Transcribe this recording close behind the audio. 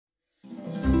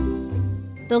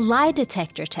The lie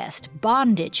detector test,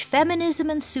 bondage, feminism,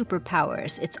 and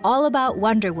superpowers. It's all about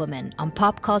Wonder Woman on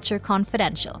Pop Culture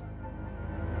Confidential.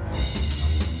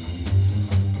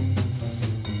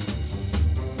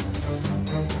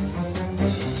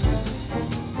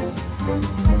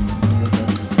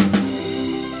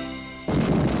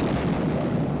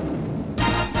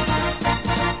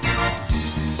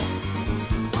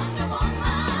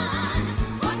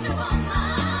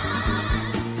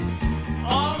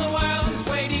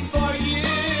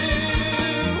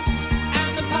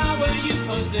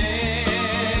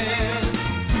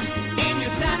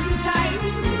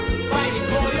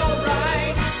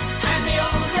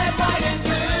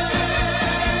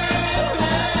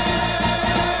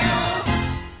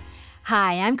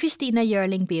 Hi, I'm Christina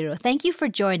Yerling-Biro. Thank you for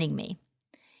joining me.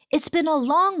 It's been a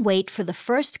long wait for the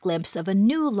first glimpse of a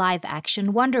new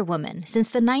live-action Wonder Woman since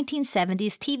the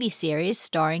 1970s TV series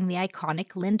starring the iconic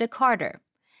Lynda Carter.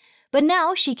 But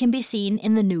now she can be seen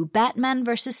in the new Batman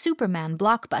vs. Superman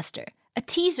blockbuster, a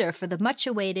teaser for the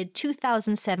much-awaited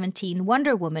 2017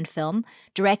 Wonder Woman film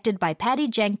directed by Patty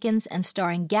Jenkins and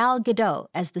starring Gal Gadot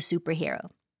as the superhero.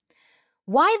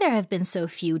 Why there have been so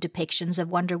few depictions of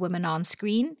Wonder Woman on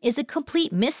screen is a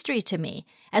complete mystery to me,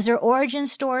 as her origin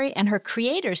story and her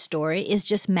creator's story is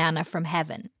just manna from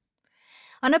heaven.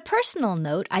 On a personal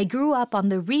note, I grew up on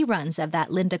the reruns of that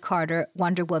Lynda Carter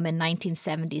Wonder Woman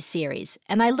 1970s series,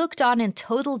 and I looked on in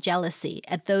total jealousy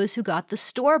at those who got the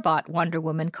store-bought Wonder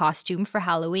Woman costume for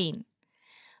Halloween.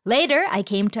 Later, I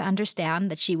came to understand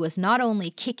that she was not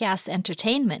only kick-ass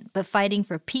entertainment, but fighting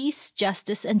for peace,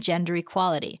 justice, and gender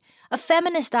equality, a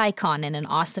feminist icon in an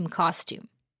awesome costume.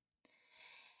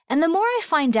 And the more I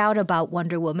find out about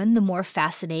Wonder Woman, the more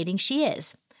fascinating she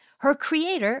is. Her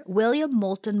creator, William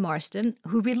Moulton Marston,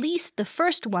 who released the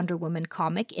first Wonder Woman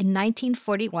comic in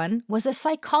 1941, was a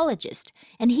psychologist,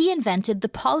 and he invented the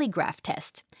polygraph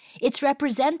test. It's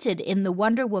represented in the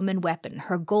Wonder Woman weapon,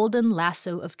 her golden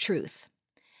lasso of truth.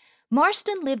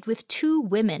 Marston lived with two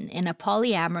women in a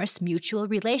polyamorous mutual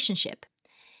relationship.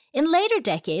 In later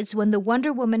decades, when the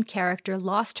Wonder Woman character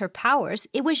lost her powers,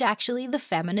 it was actually the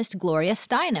feminist Gloria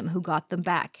Steinem who got them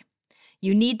back.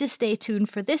 You need to stay tuned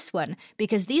for this one,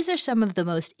 because these are some of the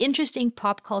most interesting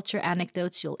pop culture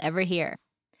anecdotes you'll ever hear.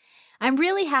 I'm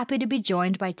really happy to be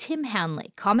joined by Tim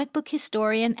Hanley, comic book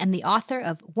historian and the author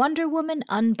of Wonder Woman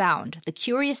Unbound, The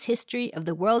Curious History of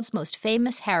the World's Most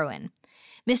Famous Heroine.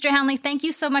 Mr. Hanley, thank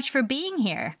you so much for being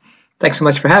here. Thanks so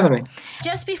much for having me.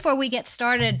 Just before we get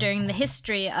started during the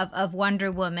history of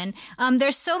Wonder Woman,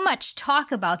 there's so much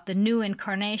talk about the new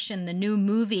incarnation, the new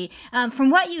movie. From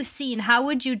what you've seen, how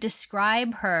would you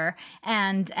describe her,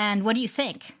 and what do you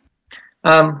think?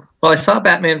 Well, I saw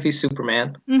Batman v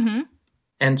Superman,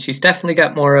 and she's definitely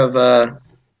got more of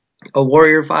a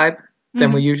warrior vibe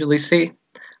than we usually see.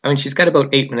 I mean, she's got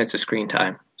about 8 minutes of screen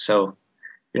time, so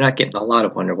you're not getting a lot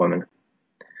of Wonder Woman.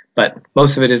 But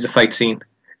most of it is a fight scene.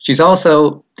 She's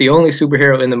also the only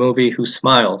superhero in the movie who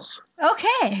smiles.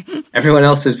 Okay. Everyone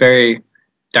else is very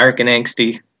dark and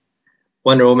angsty.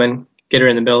 Wonder Woman, get her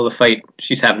in the middle of the fight,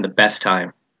 she's having the best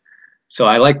time. So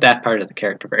I like that part of the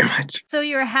character very much. So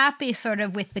you're happy sort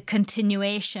of with the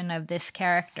continuation of this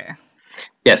character?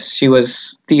 Yes, she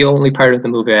was the only part of the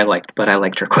movie I liked, but I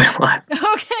liked her quite a lot.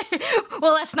 Okay.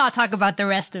 Well, let's not talk about the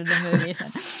rest of the movie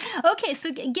then. Okay, so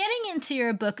getting into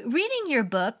your book, reading your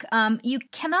book, you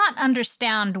cannot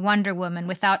understand Wonder Woman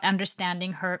without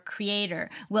understanding her creator,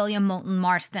 William Moulton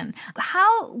Marston.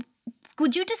 How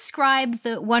would you describe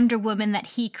the Wonder Woman that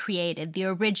he created, the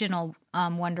original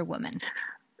Wonder Woman?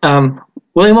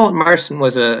 William Moulton Marston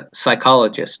was a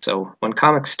psychologist, so when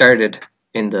comics started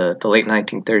in the late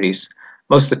 1930s,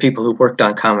 most of the people who worked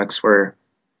on comics were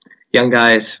young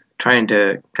guys trying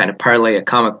to kind of parlay a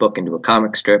comic book into a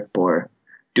comic strip or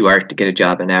do art to get a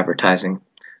job in advertising.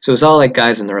 So it was all like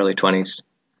guys in their early 20s.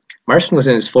 Marston was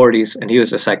in his 40s, and he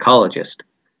was a psychologist.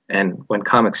 And when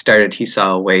comics started, he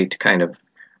saw a way to kind of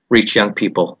reach young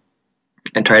people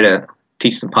and try to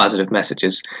teach them positive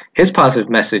messages. His positive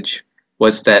message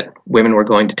was that women were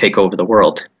going to take over the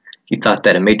world. He thought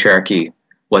that a matriarchy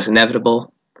was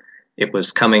inevitable. It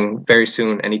was coming very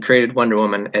soon, and he created Wonder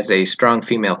Woman as a strong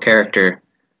female character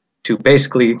to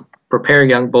basically prepare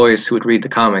young boys who would read the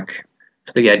comic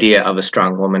for the idea of a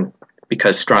strong woman,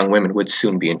 because strong women would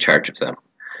soon be in charge of them.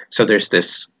 So there's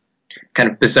this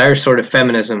kind of bizarre sort of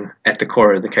feminism at the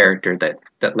core of the character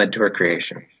that led to her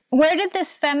creation. Where did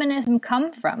this feminism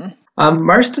come from?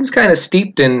 Marston's kind of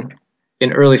steeped in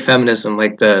early feminism,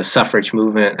 like the suffrage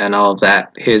movement and all of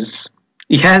that.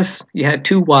 He had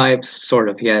two wives, sort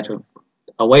of. He had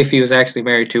a wife he was actually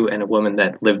married to and a woman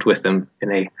that lived with him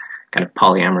in a kind of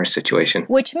polyamorous situation.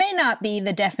 Which may not be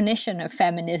the definition of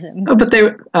feminism. Oh, but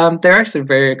they're actually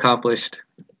very accomplished,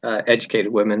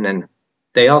 educated women, and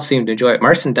they all seemed to enjoy it.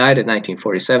 Marston died in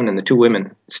 1947, and the two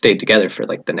women stayed together for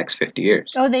like the next 50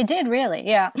 years. Oh, they did, really?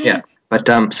 Yeah. Yeah. But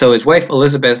so his wife,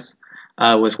 Elizabeth,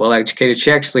 was well educated.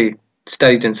 She actually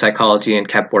studied in psychology and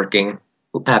kept working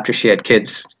after she had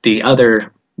kids. The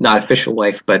other, not official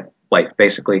wife, but wife,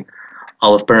 basically,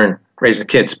 Olive Byrne, raised the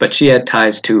kids. But she had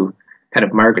ties to kind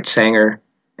of Margaret Sanger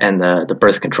and the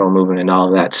birth control movement and all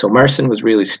of that. So Marston was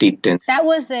really steeped in. That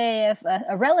was a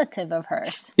relative of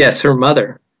hers. Yes, her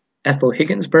mother, Ethel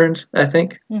Higgins Burns, I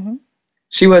think. Mm-hmm.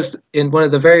 She was in one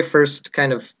of the very first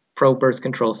kind of pro-birth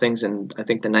control things in, I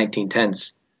think, the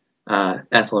 1910s.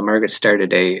 Ethel and Margaret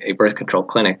started a birth control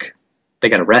clinic. They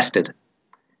got arrested,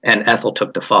 and Ethel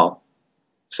took the fall.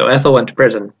 So Ethel went to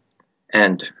prison,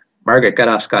 and Margaret got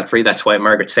off scot-free. That's why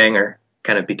Margaret Sanger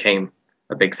kind of became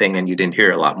a big thing, and you didn't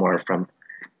hear a lot more from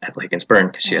Ethel Higgins Byrne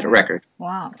because she had a record.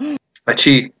 Wow. But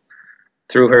she,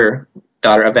 through her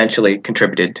daughter, eventually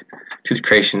contributed to the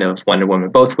creation of Wonder Woman.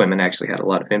 Both women actually had a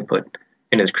lot of input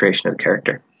into the creation of the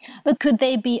character. But could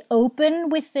they be open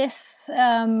with this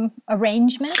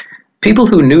arrangement? People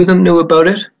who knew them knew about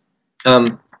it.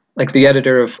 Like the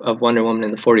editor of Wonder Woman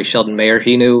in the 40s, Sheldon Mayer,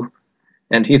 he knew,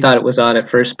 and he thought it was odd at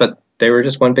first, but they were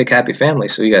just one big happy family,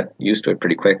 so he got used to it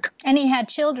pretty quick. And he had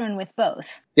children with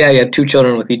both. Yeah, he had 2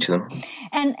 children with each of them.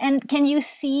 And can you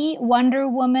see Wonder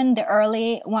Woman, the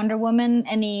early Wonder Woman,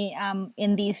 any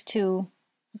in these two,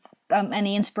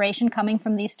 any inspiration coming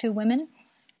from these two women?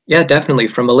 Yeah, definitely.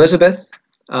 From Elizabeth,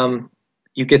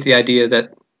 you get the idea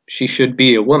that she should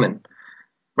be a woman.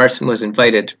 Marston was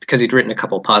invited, because he'd written a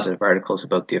couple positive articles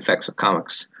about the effects of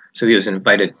comics, so he was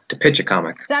invited to pitch a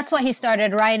comic. So that's why he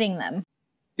started writing them.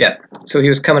 Yeah, so he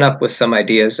was coming up with some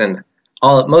ideas, and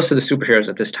most of the superheroes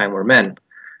at this time were men,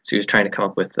 so he was trying to come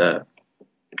up with a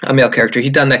male character.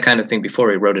 He'd done that kind of thing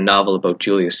before. He wrote a novel about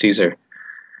Julius Caesar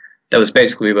that was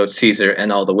basically about Caesar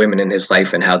and all the women in his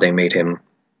life and how they made him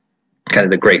kind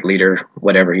of the great leader,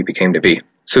 whatever he became to be.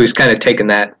 So he's kind of taken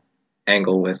that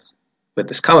angle with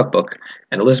this comic book,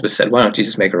 and Elizabeth said, why don't you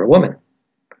just make her a woman?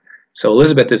 So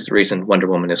Elizabeth is the reason Wonder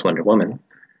Woman is Wonder Woman.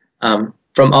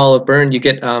 From Olive Byrne, you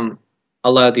get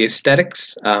a lot of the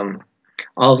aesthetics.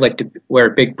 Olive liked to wear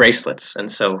big bracelets,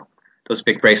 and so those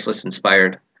big bracelets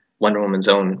inspired Wonder Woman's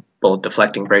own bullet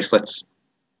deflecting bracelets.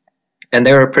 And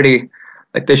they were pretty,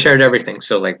 like, they shared everything.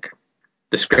 So, like,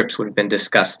 the scripts would have been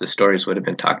discussed, the stories would have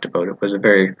been talked about. It was a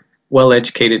very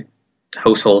well-educated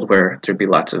household where there'd be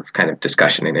lots of kind of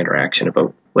discussion and interaction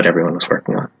about what everyone was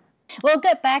working on. We'll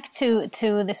get back to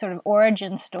the sort of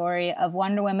origin story of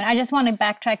Wonder Woman. I just want to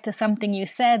backtrack to something you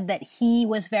said, that he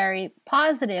was very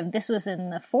positive. This was in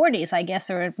the 40s, I guess,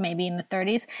 or maybe in the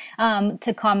 30s,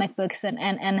 to comic books and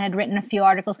had written a few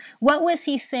articles. What was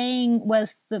he saying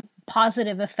was the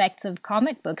positive effects of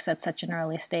comic books at such an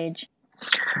early stage?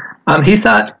 He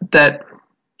thought that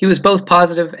he was both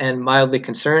positive and mildly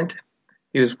concerned.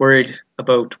 He was worried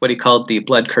about what he called the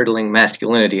blood-curdling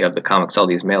masculinity of the comics, all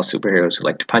these male superheroes who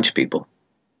like to punch people.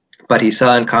 But he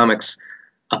saw in comics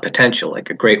a potential, like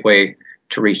a great way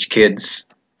to reach kids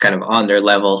kind of on their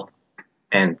level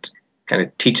and kind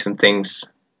of teach them things,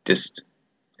 just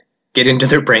get into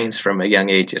their brains from a young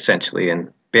age, essentially,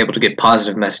 and be able to get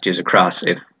positive messages across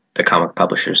if the comic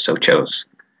publishers so chose.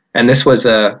 And this was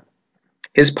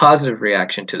his positive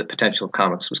reaction to the potential of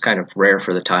comics was kind of rare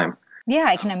for the time. Yeah,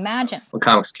 I can imagine. When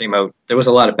comics came out, there was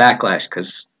a lot of backlash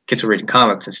because kids were reading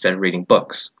comics instead of reading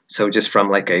books. So just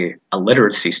from like a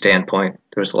literacy standpoint,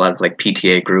 there was a lot of like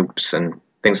PTA groups and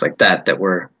things like that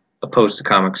were opposed to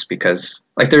comics because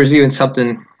like there was even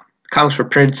something, comics were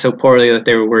printed so poorly that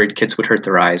they were worried kids would hurt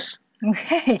their eyes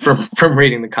from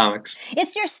reading the comics.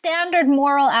 It's your standard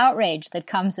moral outrage that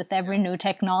comes with every new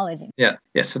technology. Yeah.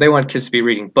 So they wanted kids to be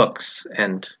reading books,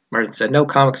 and Martin said, no,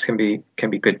 comics can be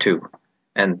good too.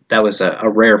 And that was a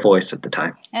rare voice at the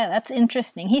time. Yeah, that's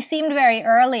interesting. He seemed very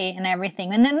early in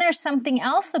everything. And then there's something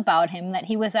else about him, that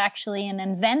he was actually an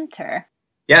inventor.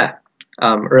 Yeah.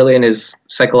 Early in his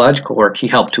psychological work, he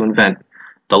helped to invent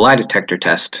the lie detector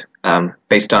test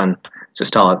based on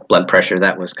systolic blood pressure.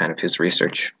 That was kind of his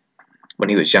research when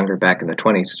he was younger, back in the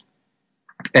 20s.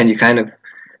 And you kind of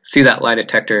see that lie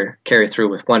detector carry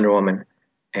through with Wonder Woman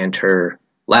and her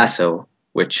lasso,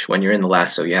 which when you're in the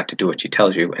lasso, you have to do what she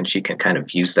tells you, and she can kind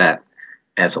of use that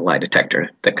as a lie detector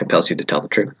that compels you to tell the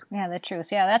truth. Yeah, the truth.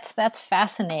 Yeah, that's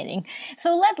fascinating.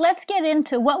 So let's get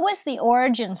into, what was the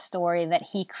origin story that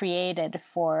he created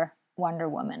for Wonder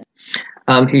Woman?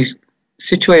 He's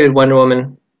situated Wonder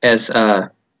Woman as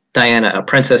Diana, a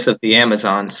princess of the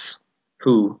Amazons,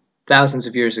 who thousands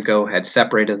of years ago had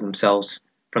separated themselves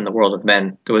from the world of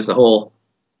men. There was the whole,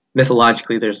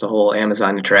 mythologically, there's the whole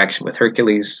Amazon interaction with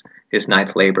Hercules, his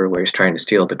ninth labor, where he's trying to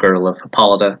steal the girdle of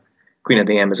Hippolyta, queen of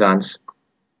the Amazons.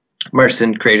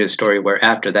 Marston created a story where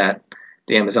after that,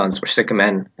 the Amazons were sick of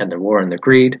men and their war and their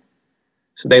greed.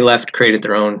 So they left, created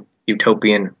their own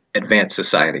utopian advanced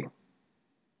society.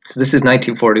 So this is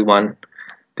 1941.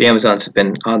 The Amazons have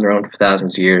been on their own for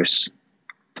thousands of years,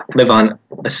 live on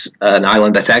an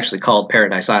island that's actually called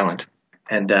Paradise Island.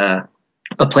 And a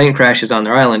plane crashes on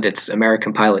their island. It's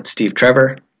American pilot Steve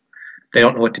Trevor. They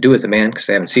don't know what to do with the man because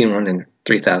they haven't seen one in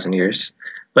 3,000 years.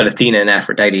 But Athena and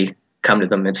Aphrodite come to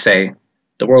them and say,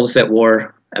 the world is at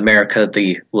war. America,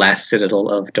 the last citadel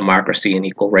of democracy and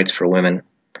equal rights for women,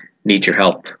 needs your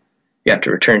help. You have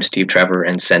to return Steve Trevor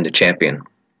and send a champion.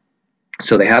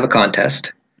 So they have a contest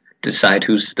to decide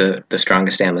who's the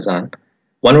strongest Amazon.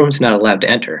 Wonder Woman's not allowed to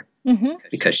enter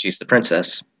because she's the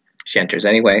princess. She enters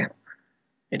anyway,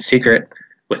 in secret,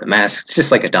 with a mask. It's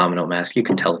just like a domino mask. You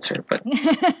can tell it's her, but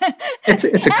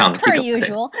it's a comic per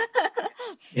usual.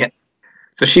 Yeah.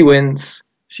 So she wins.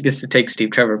 She gets to take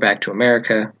Steve Trevor back to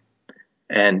America,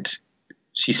 and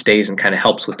she stays and kind of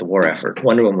helps with the war effort.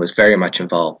 Wonder Woman was very much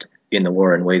involved in the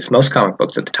war in ways most comic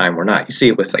books at the time were not. You see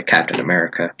it with like Captain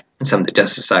America and some of the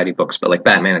Justice Society books, but like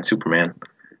Batman and Superman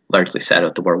largely sat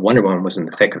out the war. Wonder Woman was in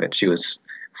the thick of it. She was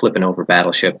flipping over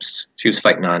battleships. She was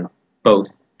fighting on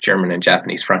both German and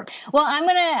Japanese fronts. Well, I'm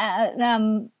going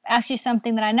to ask you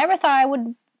something that I never thought I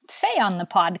would say on the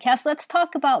podcast. Let's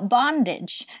talk about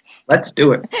bondage. Let's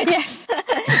do it. Yes.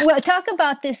 Well, talk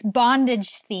about this bondage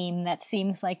theme that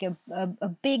seems like a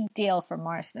big deal for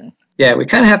Marston. Yeah, we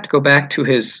kind of have to go back to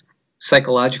his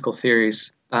psychological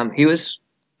theories.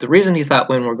 The reason he thought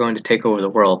women were going to take over the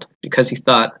world, because he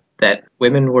thought that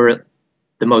women were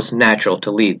the most natural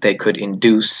to lead. They could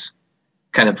induce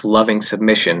kind of loving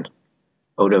submission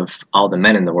out of all the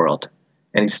men in the world.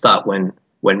 And he thought when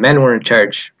men were in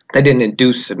charge, they didn't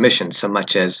induce submission so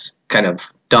much as kind of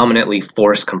dominantly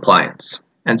force compliance.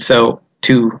 And so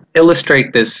to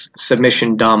illustrate this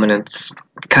submission dominance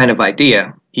kind of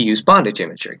idea, he used bondage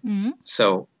imagery. Mm-hmm.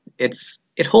 So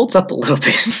it holds up a little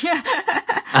bit.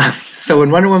 So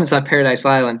when Wonder Woman's on Paradise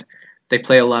Island, they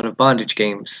play a lot of bondage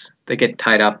games. They get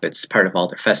tied up. It's part of all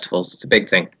their festivals. It's a big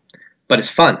thing. But it's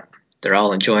fun. They're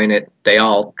all enjoying it. They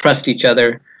all trust each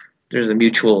other. There's a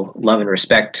mutual love and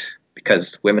respect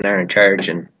because women are in charge,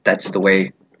 and that's the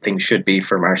way things should be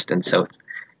for Marston. So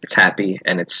it's happy,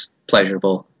 and it's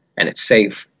pleasurable, and it's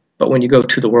safe. But when you go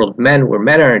to the world of men, where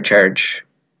men are in charge,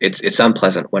 it's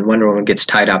unpleasant. When Wonder Woman gets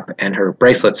tied up and her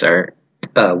bracelets are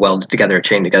welded together,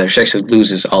 chained together, she actually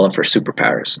loses all of her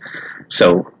superpowers.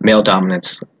 So male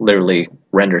dominance literally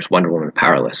renders Wonder Woman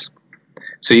powerless.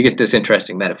 So you get this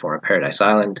interesting metaphor on Paradise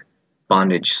Island.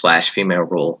 Bondage/female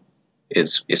rule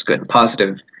is good and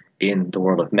positive. In the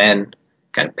world of men,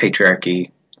 kind of patriarchy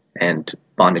and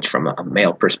bondage from a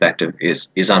male perspective is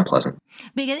unpleasant.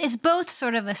 Because it's both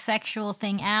sort of a sexual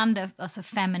thing and a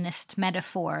feminist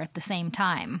metaphor at the same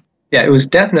time. Yeah, it was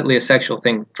definitely a sexual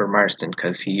thing for Marston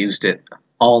because he used it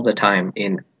all the time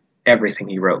in everything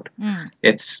he wrote.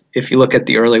 It's, if you look at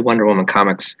the early Wonder Woman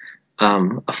comics,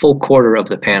 a full quarter of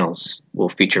the panels will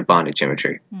feature bondage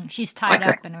imagery. She's tied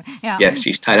up. Yeah,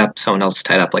 she's tied up. Someone else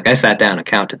tied up. Like, I sat down and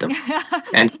counted them,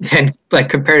 and like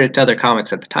compared it to other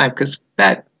comics at the time, because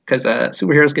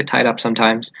superheroes get tied up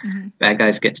sometimes. Bad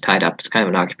guys get tied up. It's kind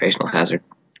of an occupational hazard.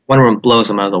 Wonder Woman blows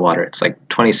them out of the water. It's like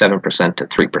 27% to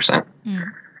 3%.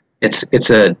 It's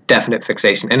a definite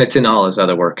fixation, and it's in all his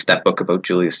other work. That book about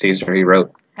Julius Caesar he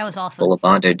wrote. That was awesome. Full of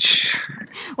bondage.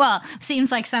 Well,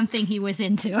 seems like something he was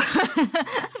into.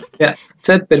 Yeah, it's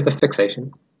a bit of a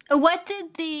fixation. What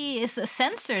did the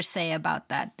censors say about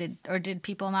that? Did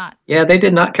people not? Yeah, they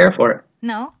did not care for it.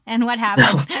 No? And what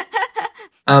happened?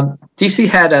 No. DC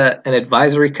had an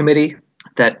advisory committee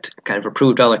that kind of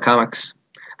approved all the comics.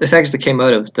 This actually came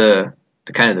out of the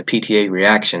kind of the PTA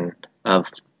reaction of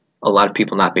a lot of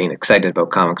people not being excited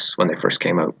about comics when they first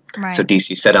came out. Right. So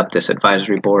DC set up this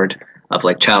advisory board of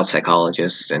like child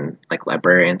psychologists and like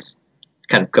librarians,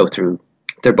 kind of go through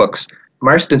their books.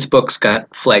 Marston's books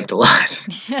got flagged a lot.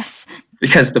 Yes.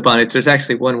 Because of the bondage. There's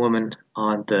actually one woman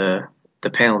on the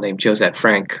panel named Josette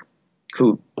Frank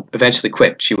who eventually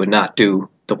quit. She would not do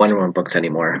the Wonder Woman books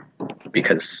anymore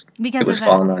because it was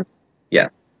falling on. Yeah.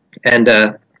 And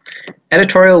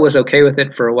editorial was okay with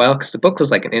it for a while because the book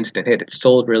was like an instant hit. It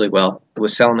sold really well. It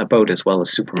was selling about as well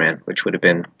as Superman, which would have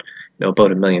been about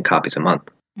 1 million copies a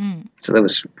month. So that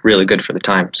was really good for the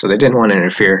time. So they didn't want to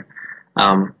interfere.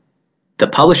 The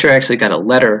publisher actually got a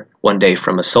letter one day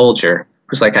from a soldier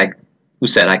who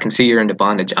said, "I can see you're into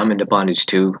bondage. I'm into bondage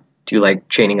too. Do you like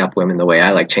chaining up women the way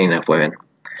I like chaining up women?"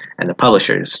 And the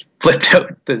publishers flipped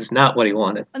out. This is not what he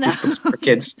wanted. These books for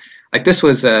kids. Like this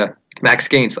was Max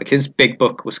Gaines. Like his big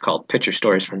book was called Picture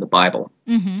Stories from the Bible.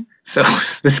 Mm-hmm. So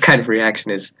this kind of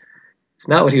reaction is it's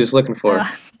not what he was looking for.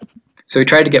 So he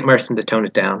tried to get Marston to tone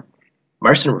it down.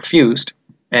 Marston refused,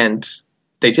 and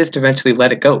they just eventually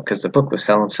let it go because the book was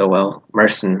selling so well.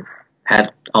 Marston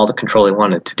had all the control he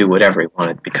wanted to do whatever he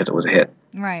wanted because it was a hit.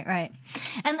 Right, right.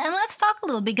 And let's talk a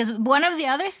little, because one of the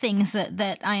other things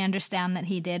that I understand that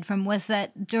he did was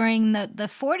that during the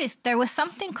 40s, there was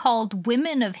something called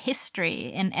Women of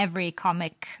History in every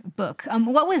comic book.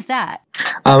 What was that?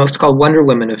 It's called Wonder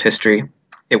Women of History.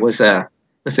 It was a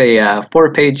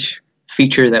 4-page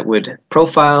feature that would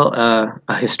profile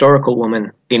a historical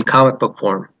woman in comic book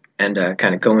form and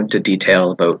kind of go into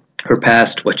detail about her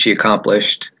past, what she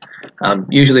accomplished.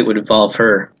 Usually it would involve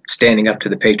her standing up to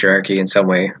the patriarchy in some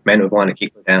way. Men would want to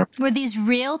keep her down. Were these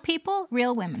real people?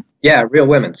 Real women? Yeah, real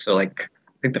women. So like,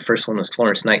 I think the first one was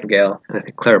Florence Nightingale, and I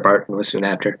think Clara Barton was soon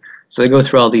after. So they go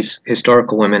through all these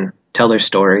historical women, tell their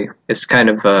story. It's kind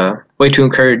of a way to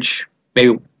encourage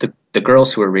maybe the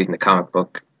girls who are reading the comic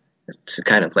book to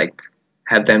kind of like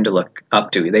have them to look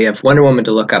up to. They have Wonder Woman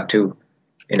to look up to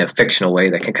in a fictional way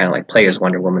that can kind of like play as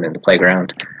Wonder Woman in the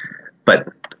playground. But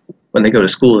when they go to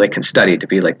school, they can study to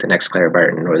be like the next Clara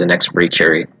Barton or the next Marie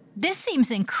Curie. This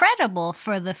seems incredible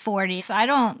for the 40s.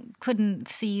 Couldn't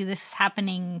see this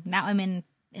happening now. I mean,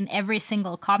 in every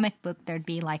single comic book, there'd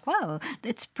be like, whoa,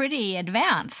 it's pretty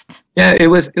advanced. Yeah, it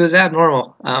was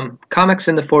abnormal. Comics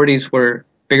in the 40s were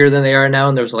bigger than they are now,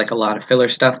 and there was like a lot of filler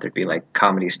stuff. There'd be like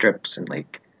comedy strips and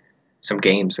like some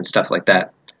games and stuff like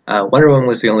that. Wonder Woman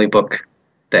was the only book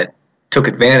that took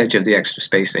advantage of the extra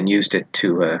space and used it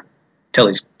to tell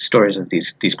these stories of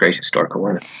these great historical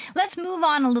women. Let's move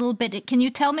on a little bit. Can you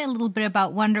tell me a little bit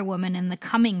about Wonder Woman in the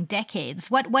coming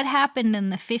decades? What happened in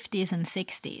the 50s and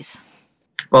 60s?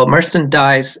 Well, Marston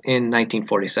dies in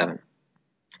 1947.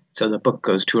 So the book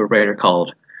goes to a writer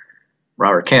called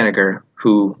Robert Kanigher,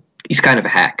 who he's kind of a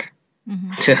hack,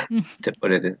 to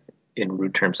put it in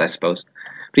rude terms, I suppose.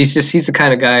 But he's the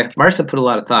kind of guy. Marston put a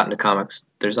lot of thought into comics.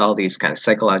 There's all these kind of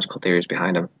psychological theories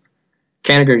behind him.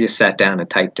 Kanigher just sat down and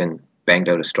typed and banged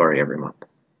out a story every month.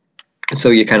 And so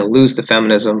you kind of lose the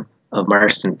feminism of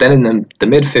Marston. Then in the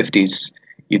mid-50s,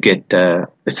 you get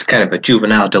it's kind of a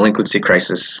juvenile delinquency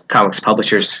crisis. Comics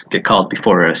publishers get called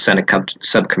before a Senate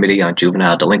subcommittee on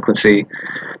juvenile delinquency.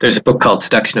 There's a book called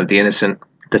Seduction of the Innocent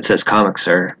that says comics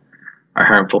are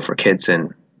harmful for kids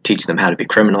and teach them how to be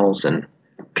criminals and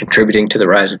contributing to the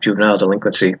rise of juvenile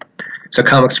delinquency. So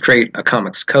comics create a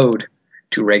comics code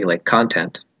to regulate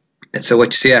content. And so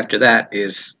what you see after that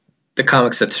is the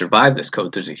comics that survive this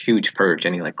code, there's a huge purge.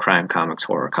 Any like crime comics,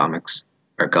 horror comics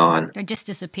are gone. They just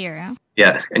disappear, huh?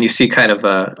 Yeah, and you see kind of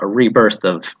a rebirth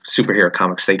of superhero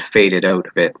comics. They faded out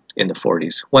a bit in the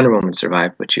 40s. Wonder Woman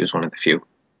survived, but she was one of the few.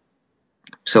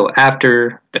 So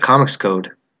after the comics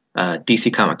code,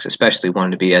 DC Comics especially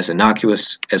wanted to be as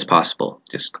innocuous as possible,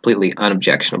 just completely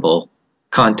unobjectionable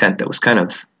content that was kind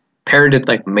of parroted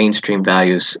like mainstream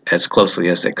values as closely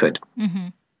as they could. Mm-hmm.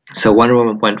 So Wonder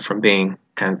Woman went from being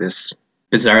kind of this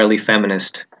bizarrely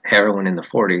feminist heroine in the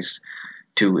 40s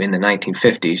to in the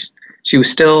 1950s. She was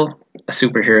still a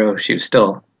superhero. She was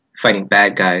still fighting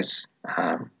bad guys,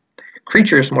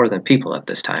 creatures more than people at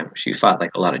this time. She fought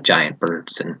like a lot of giant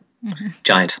birds and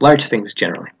giants, large things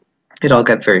generally. It all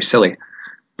got very silly.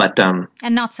 But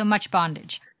and not so much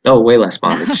bondage. Oh, way less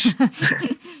bondage.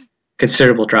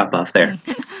 Considerable drop off there.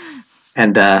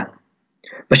 And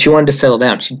but she wanted to settle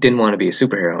down. She didn't want to be a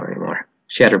superhero anymore.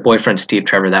 She had her boyfriend, Steve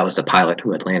Trevor. That was the pilot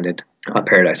who had landed on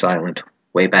Paradise Island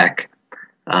way back.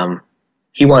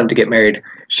 He wanted to get married.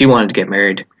 She wanted to get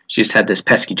married. She just had this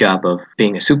pesky job of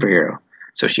being a superhero.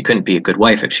 So she couldn't be a good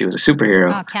wife if she was a superhero.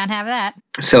 Oh, can't have that.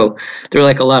 So there were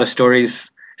like a lot of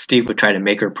stories. Steve would try to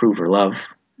make her prove her love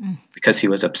because he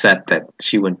was upset that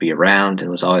she wouldn't be around and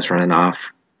was always running off.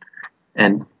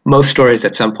 And most stories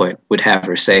at some point would have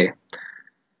her say,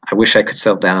 I wish I could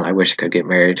settle down. I wish I could get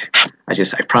married.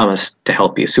 I promise to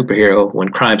help be a superhero. When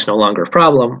crime's no longer a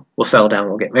problem, we'll settle down,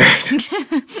 we'll get married.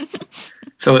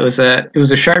 So it was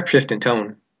a sharp shift in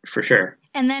tone, for sure.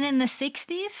 And then in the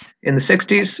 60s? In the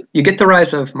 60s, you get the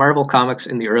rise of Marvel Comics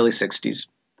in the early 60s,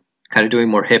 kind of doing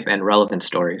more hip and relevant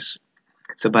stories.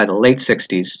 So by the late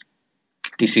 60s,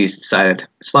 DC's decided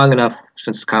it's long enough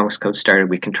since the Comics Code started,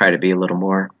 we can try to be a little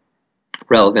more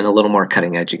relevant, a little more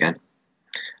cutting edge again.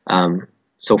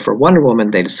 So for Wonder Woman,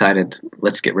 they decided,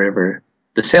 let's get rid of her.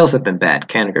 The sales have been bad.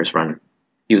 Kanigher's run.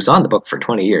 He was on the book for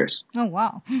 20 years. Oh,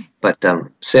 wow. But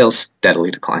sales steadily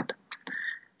declined.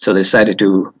 So they decided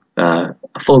to a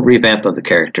full revamp of the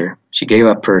character. She gave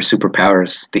up her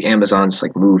superpowers. The Amazons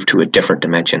moved to a different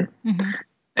dimension,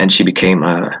 and she became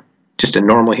just a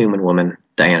normal human woman,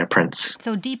 Diana Prince.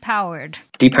 So depowered.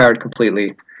 Depowered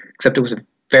completely, except it was a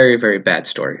very, very bad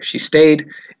story. She stayed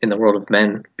in the world of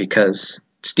men because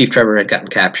Steve Trevor had gotten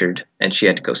captured, and she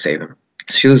had to go save him.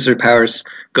 So she loses her powers,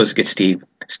 goes to get Steve.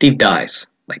 Steve dies,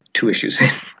 2 issues in.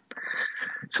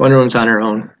 So Wonder Woman's on her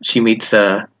own. She meets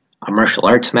a martial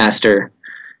arts master.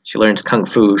 She learns kung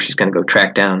fu. She's going to go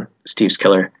track down Steve's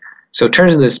killer. So it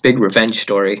turns into this big revenge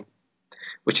story,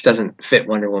 which doesn't fit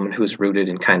Wonder Woman, who's rooted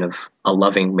in kind of a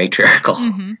loving matriarchal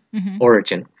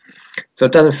origin. So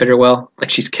it doesn't fit her well.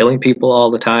 She's killing people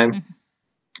all the time,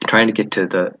 trying to get to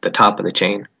the top of the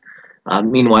chain.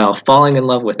 Meanwhile, falling in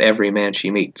love with every man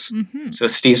she meets. So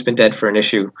Steve's been dead for an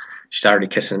issue. She's already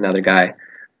kissing another guy.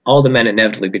 All the men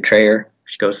inevitably betray her.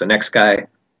 She goes to the next guy.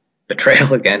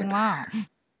 Betrayal again. Wow.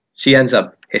 She ends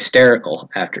up hysterical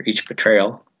after each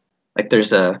betrayal.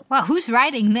 There's a... Wow, who's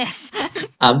writing this?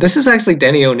 This is actually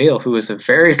Denny O'Neil, who is a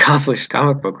very accomplished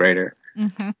comic book writer.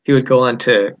 He would go on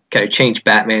to kind of change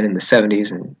Batman in the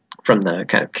 70s and from the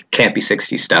kind of campy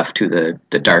 60s stuff to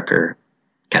the darker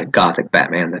kind of gothic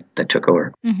Batman that took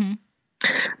over.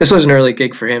 This was an early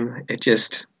gig for him.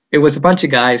 It was a bunch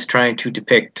of guys trying to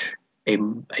depict a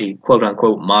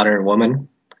quote-unquote modern woman,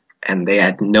 and they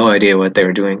had no idea what they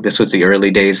were doing. This was the early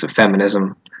days of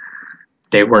feminism.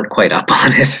 They weren't quite up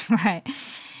on it. Right.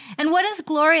 And what does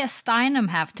Gloria Steinem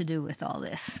have to do with all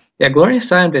this? Yeah, Gloria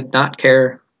Steinem did not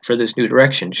care for this new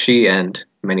direction. She and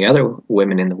many other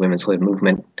women in the women's lib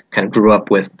movement kind of grew up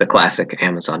with the classic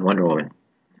Amazon Wonder Woman.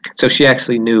 So she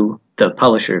actually knew the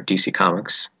publisher of DC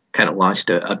Comics kind of launched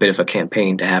a bit of a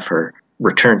campaign to have her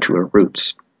return to her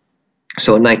roots.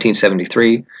 So in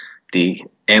 1973, the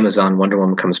Amazon Wonder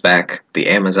Woman comes back. The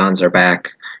Amazons are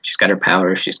back. She's got her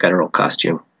powers. She's got her old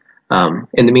costume.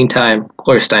 In the meantime,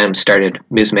 Gloria Steinem started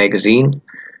Ms. Magazine,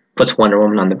 puts Wonder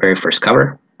Woman on the very first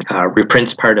cover,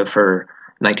 reprints part of her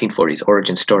 1940s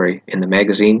origin story in the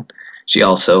magazine. She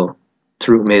also,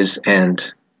 through Ms.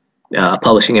 and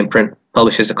publishing imprint,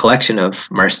 publishes a collection of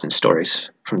Marston stories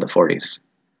from the 40s.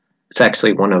 It's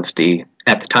actually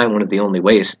at the time, one of the only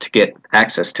ways to get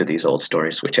access to these old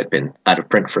stories, which had been out of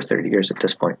print for 30 years at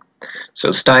this point. So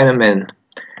Steinem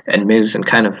and Ms. and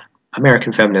kind of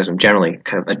American feminism generally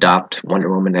kind of adopt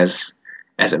Wonder Woman as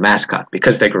a mascot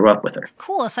because they grew up with her.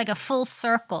 Cool. It's like a full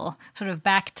circle, sort of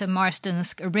back to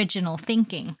Marston's original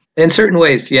thinking. In certain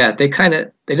ways, yeah. They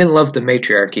didn't love the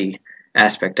matriarchy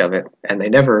aspect of it, and they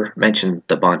never mentioned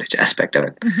the bondage aspect of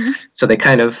it. So they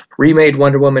kind of remade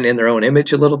Wonder Woman in their own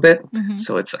image a little bit.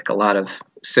 So it's a lot of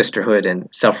sisterhood and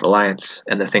self-reliance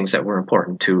and the things that were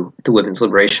important to the women's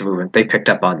liberation movement. They picked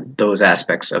up on those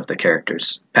aspects of the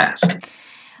character's past.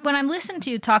 When I'm listening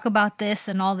to you talk about this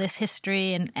and all this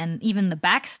history and even the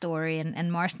backstory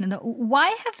and Marston, why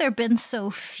have there been so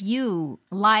few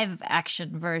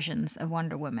live-action versions of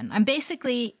Wonder Woman?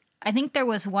 I think there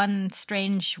was one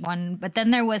strange one, but then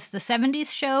there was the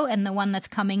 70s show and the one that's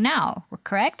coming now,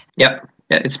 correct? Yep.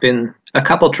 Yeah, it's been a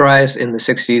couple tries in the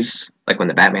 60s, when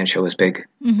the Batman show was big.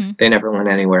 They never went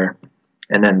anywhere.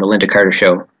 And then the Linda Carter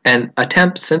show. And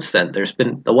attempts since then.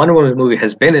 The Wonder Woman movie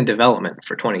has been in development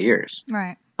for 20 years.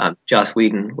 Right. Joss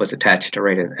Whedon was attached to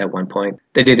write it at one point.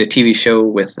 They did a TV show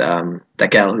with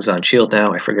that gal who's on S.H.I.E.L.D.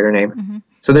 now. I forget her name.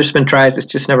 So there's been tries. It's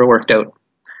just never worked out.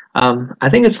 I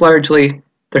think it's largely...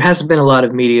 There hasn't been a lot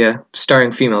of media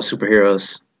starring female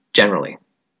superheroes generally.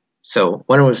 So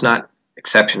Wonder Woman's not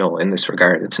exceptional in this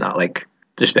regard. It's not like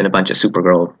there's been a bunch of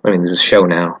Supergirl. There's a show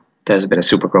now. There hasn't been a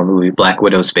Supergirl movie. Black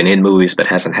Widow's been in movies but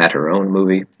hasn't had her own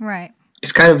movie. Right.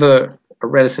 It's kind of a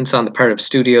reticence on the part of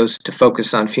studios to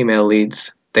focus on female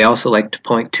leads. They also like to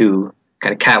point to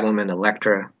kind of Catwoman,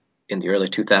 Elektra in the early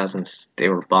 2000s. They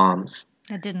were bombs.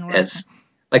 That didn't work.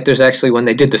 There's actually, when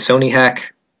they did the Sony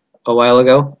hack a while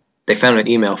ago, they found an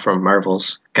email from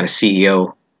Marvel's kind of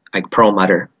CEO,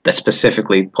 Perlmutter, that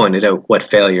specifically pointed out what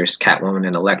failures Catwoman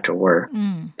and Elektra were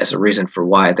as a reason for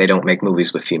why they don't make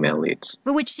movies with female leads.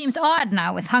 But which seems odd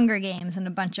now with Hunger Games and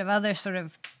a bunch of other sort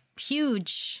of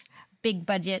huge, big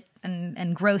budget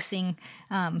and grossing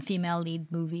female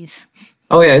lead movies.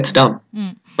 Oh yeah, it's dumb.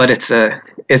 But it's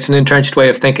an entrenched way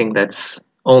of thinking that's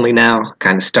only now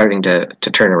kind of starting to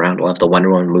turn around. We'll have the Wonder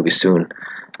Woman movie soon.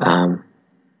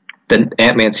 The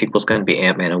Ant-Man sequel is going to be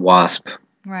Ant-Man and Wasp.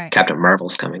 Right. Captain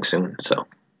Marvel's coming soon, so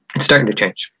it's starting to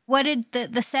change. What did the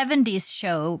 70s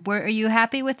show? Are you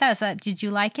happy with that? Did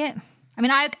you like it? I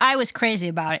mean, I was crazy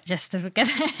about it just to get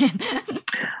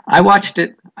I watched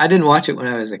it. I didn't watch it when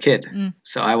I was a kid.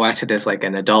 So I watched it as like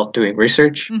an adult doing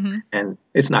research, and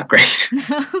it's not great.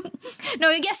 No,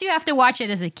 I guess you have to watch it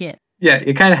as a kid. Yeah,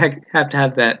 you kind of have to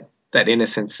have that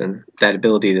innocence and that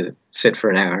ability to sit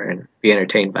for an hour and be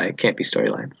entertained by campy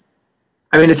storylines.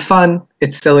 I mean, it's fun.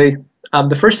 It's silly.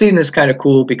 The first season is kind of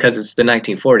cool because it's the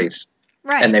 1940s.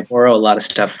 Right. And they borrow a lot of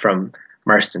stuff from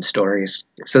Marston stories.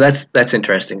 So that's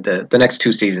interesting. The next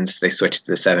 2 seasons, they switch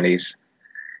to the 70s.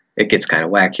 It gets kind of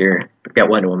wackier. We've got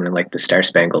Wonder Woman in like the Star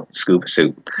Spangled Scuba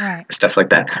suit. Right. Stuff like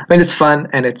that. I mean, it's fun.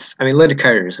 And Lynda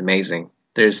Carter is amazing.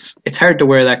 It's hard to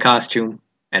wear that costume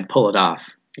and pull it off.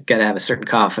 You got to have a certain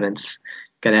confidence.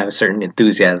 You got to have a certain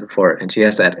enthusiasm for it. And she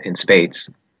has that in spades.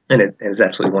 And it was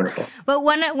absolutely wonderful. But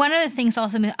one of the things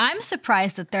also, I'm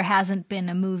surprised that there hasn't been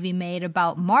a movie made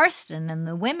about Marston and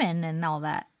the women and all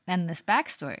that and this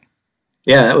backstory.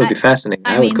 Yeah, that would be fascinating.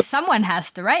 I mean, someone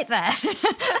has to write that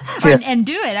and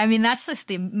do it. I mean, that's just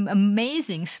the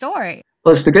amazing story.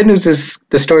 Well, the good news is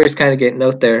the story's kind of getting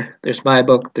out there. There's my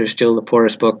book. There's Jill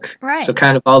Lepora's book. Right. So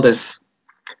kind of all this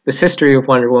history of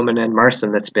Wonder Woman and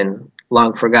Marston that's been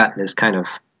long forgotten is kind of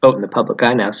out in the public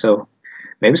eye now. So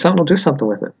maybe someone will do something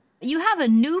with it. You have a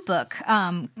new book,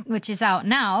 which is out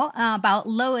now, about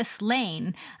Lois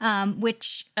Lane, and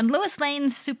Lois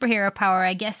Lane's superhero power,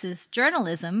 I guess, is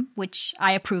journalism, which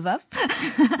I approve of.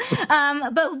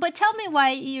 But tell me why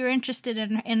you're interested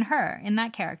in her, in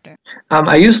that character.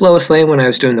 I used Lois Lane when I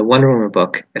was doing the Wonder Woman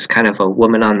book as kind of a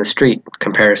woman on the street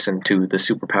comparison to the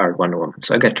superpowered Wonder Woman.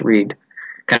 So I got to read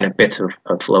kind of bits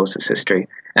of Lois's history,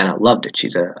 and I loved it.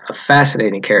 She's a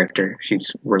fascinating character.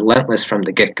 She's relentless from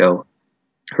the get-go.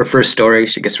 Her first story,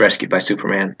 she gets rescued by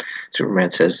Superman.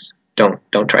 Superman says, don't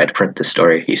try to print this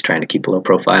story. He's trying to keep a low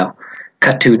profile.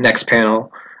 Cut to next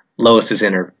panel. Lois is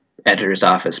in her editor's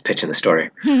office pitching the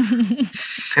story. And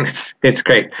it's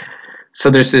great. So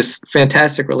there's this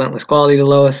fantastic, relentless quality to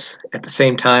Lois. At the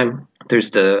same time,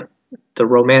 there's the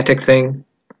romantic thing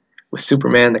with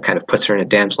Superman that kind of puts her in a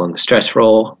damsel in distress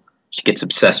role. She gets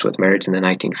obsessed with marriage in the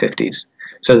 1950s.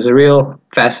 So there's a real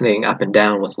fascinating up and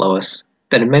down with Lois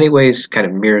that in many ways kind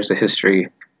of mirrors the history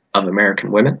of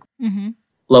American women. Mm-hmm.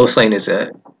 Lois Lane is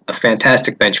a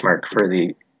fantastic benchmark for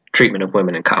the treatment of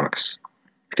women in comics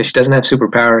because she doesn't have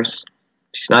superpowers.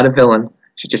 She's not a villain.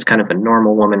 She's just kind of a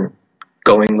normal woman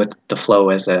going with the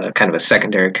flow as a kind of a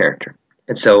secondary character.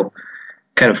 And so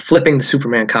kind of flipping the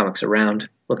Superman comics around,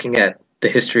 looking at the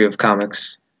history of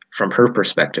comics from her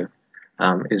perspective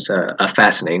is a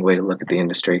fascinating way to look at the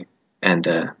industry.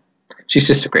 And she's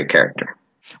just a great character.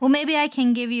 Well, maybe I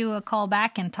can give you a call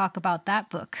back and talk about that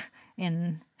book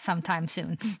in sometime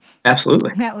soon.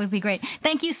 Absolutely. That would be great.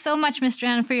 Thank you so much, Mr.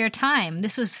 Hannon, for your time.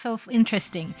 This was so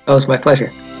interesting. Oh, it's my pleasure.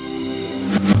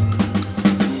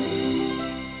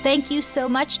 Thank you so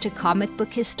much to comic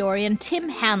book historian Tim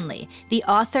Hanley, the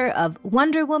author of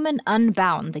Wonder Woman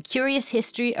Unbound, The Curious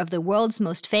History of the World's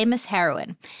Most Famous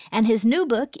Heroine. And his new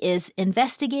book is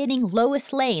Investigating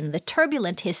Lois Lane, The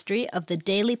Turbulent History of the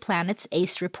Daily Planet's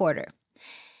Ace Reporter.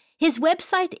 His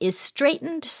website is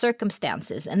Straightened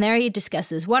Circumstances, and there he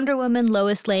discusses Wonder Woman,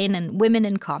 Lois Lane, and women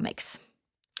in comics.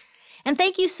 And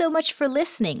thank you so much for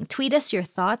listening. Tweet us your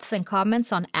thoughts and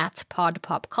comments on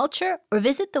 @PodPopCulture or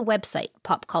visit the website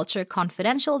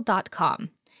popcultureconfidential.com.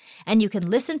 And you can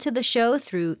listen to the show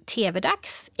through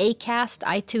TVDX, Acast,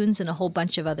 iTunes, and a whole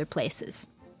bunch of other places.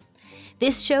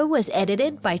 This show was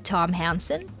edited by Tom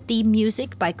Hansen, theme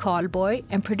music by Callboy,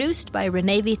 and produced by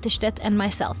Renee Witterstedt and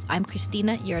myself. I'm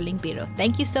Christina Yerling-Biro.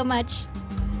 Thank you so much.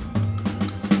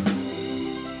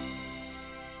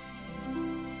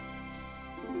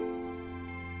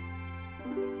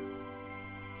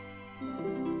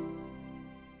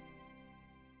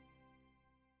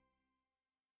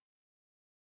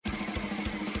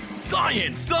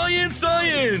 Science, science,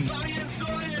 science! Science,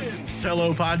 science!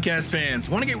 Hello, podcast fans.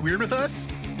 Want to get weird with us?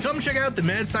 Come check out the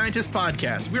Mad Scientist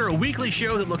Podcast. We're a weekly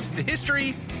show that looks at the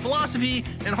history, philosophy,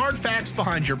 and hard facts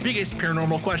behind your biggest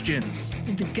paranormal questions.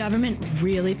 Did the government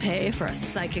really pay for a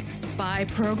psychic spy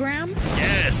program?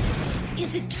 Yes!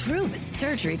 Is it true that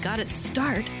surgery got its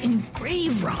start in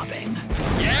grave robbing?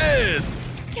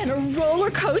 Yes! Can a roller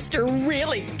coaster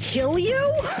really kill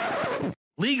you?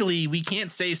 Legally, we can't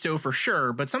say so for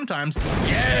sure, but sometimes,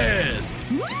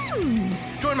 yes!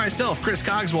 Join myself, Chris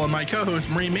Cogswell, and my co-host,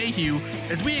 Marie Mayhew,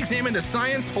 as we examine the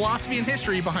science, philosophy, and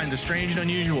history behind the strange and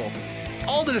unusual.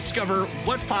 All to discover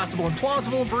what's possible and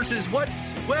plausible versus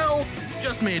what's, well,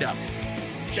 just made up.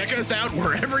 Check us out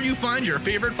wherever you find your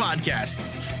favorite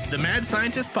podcasts. The Mad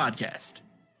Scientist Podcast.